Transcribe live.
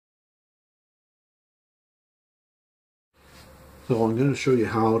So I'm going to show you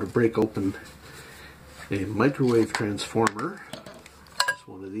how to break open a microwave transformer. It's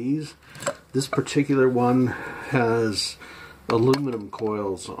one of these. This particular one has aluminum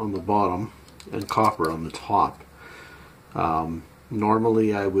coils on the bottom and copper on the top.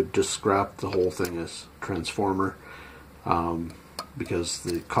 Normally I would just scrap the whole thing as transformer because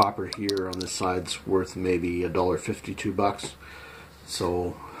the copper here on this side's worth maybe $1.50, $2.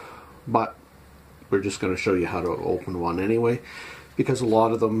 So, but we're just going to show you how to open one anyway, because a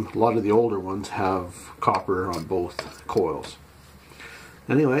lot of the older ones have copper on both coils.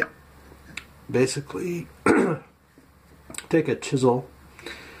 Anyway, basically take a chisel,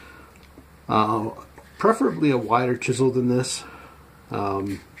 preferably a wider chisel than this, but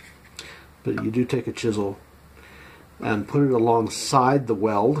you do take a chisel and put it alongside the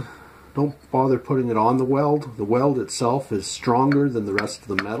weld. Don't bother putting it on the weld. The weld itself is stronger than the rest of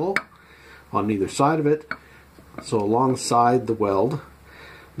the metal on either side of it, so alongside the weld,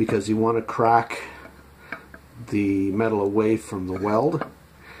 because you want to crack the metal away from the weld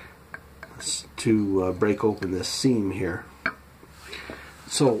to break open this seam here.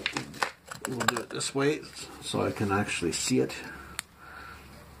 So we'll do it this way so I can actually see it,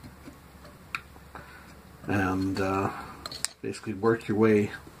 and basically work your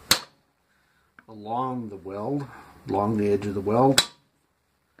way along the weld, along the edge of the weld.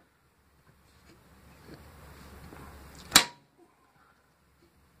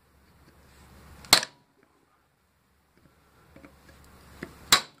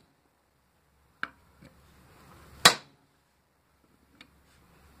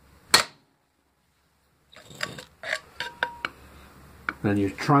 And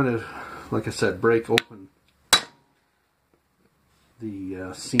you're trying to, like I said, break open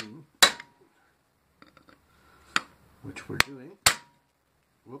the seam, which we're doing.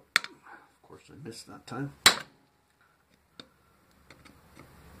 Whoop, of course I missed that time.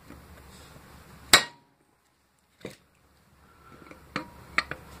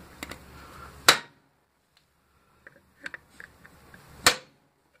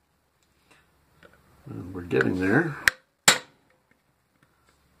 And we're getting there.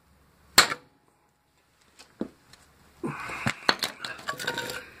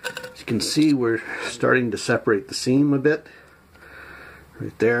 You can see we're starting to separate the seam a bit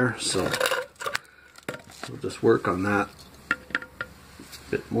right there, so we'll just work on that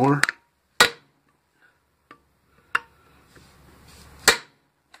a bit more.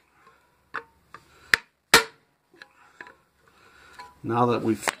 Now that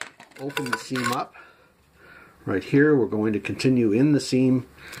we've opened the seam up right here, we're going to continue in the seam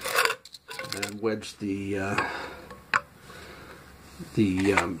and wedge the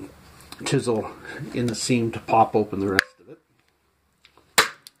chisel in the seam to pop open the rest of it.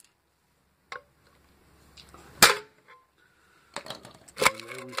 And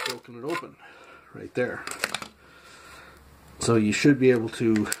there we've broken it open right there. So you should be able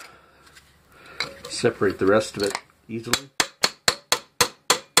to separate the rest of it easily.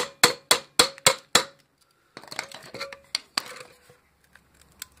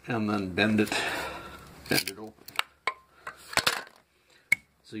 And then bend it open.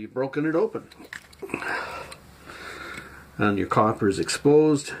 So you've broken it open, and your copper is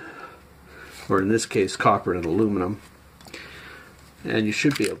exposed, or in this case copper and aluminum, and you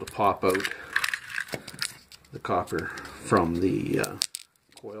should be able to pop out the copper from the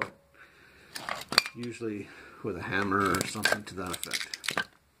coil, usually with a hammer or something to that effect,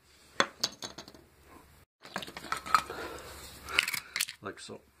 like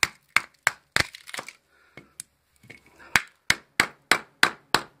so.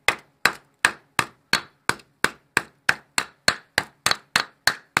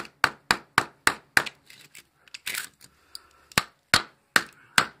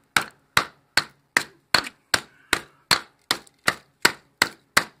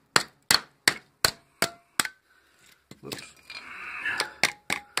 Whoops.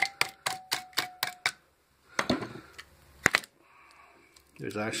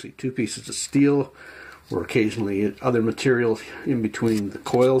 There's actually two pieces of steel or occasionally other material in between the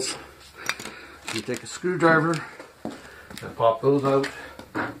coils. You take a screwdriver and pop those out.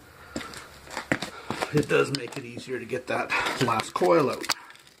 It does make it easier to get that last coil out.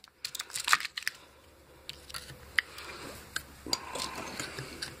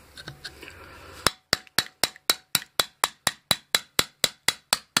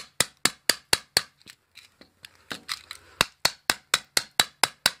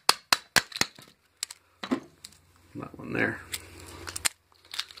 That one there.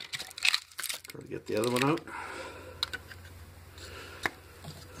 Try to get the other one out.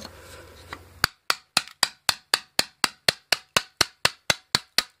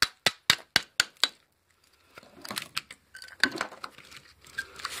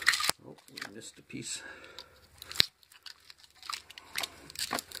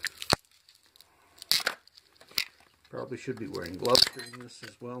 Probably should be wearing gloves during this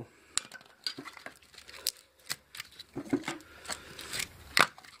as well.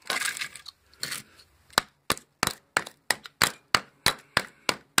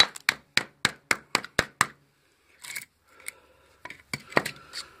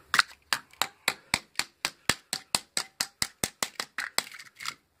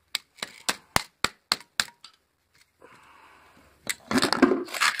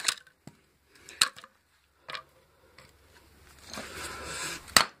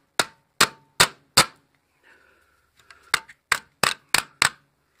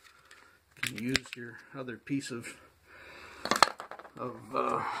 Use your other piece of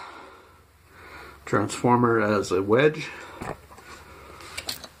transformer as a wedge. Of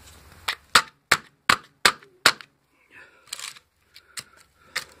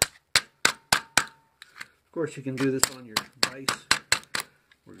course, you can do this on your vise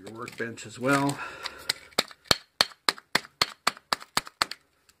or your workbench as well.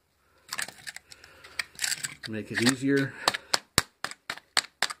 Make it easier.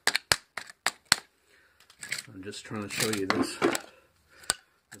 I'm just trying to show you this way.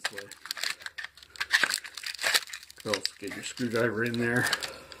 You can also get your screwdriver in there.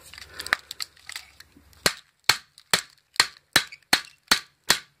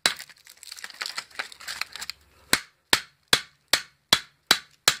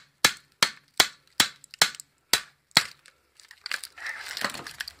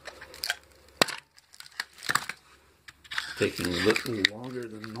 Taking a little longer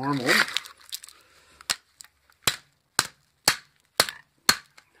than normal.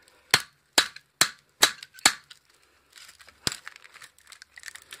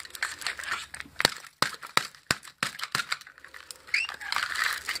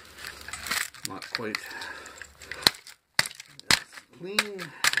 Not quite as clean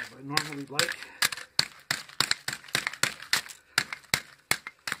as I normally like.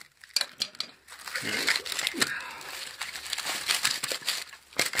 There we go.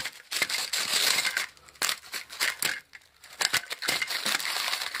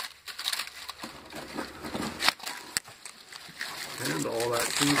 And all that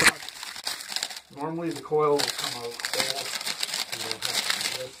clean up. Normally the coil will come out whole. You don't have to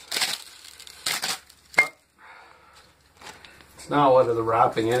do this. But it's now out of the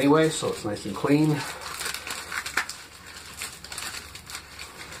wrapping anyway, so it's nice and clean.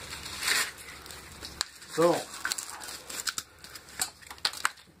 So,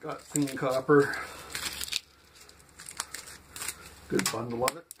 got clean copper. Good bundle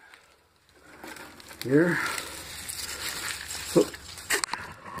of it. Here. Oh,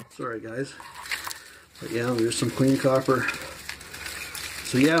 sorry guys. But yeah, there's some clean copper.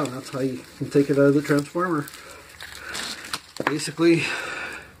 So yeah, that's how you can take it out of the transformer. Basically,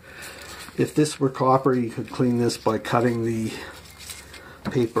 if this were copper, you could clean this by cutting the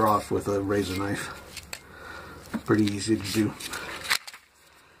paper off with a razor knife. Pretty easy to do.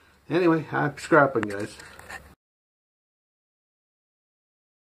 Anyway, happy scrapping, guys.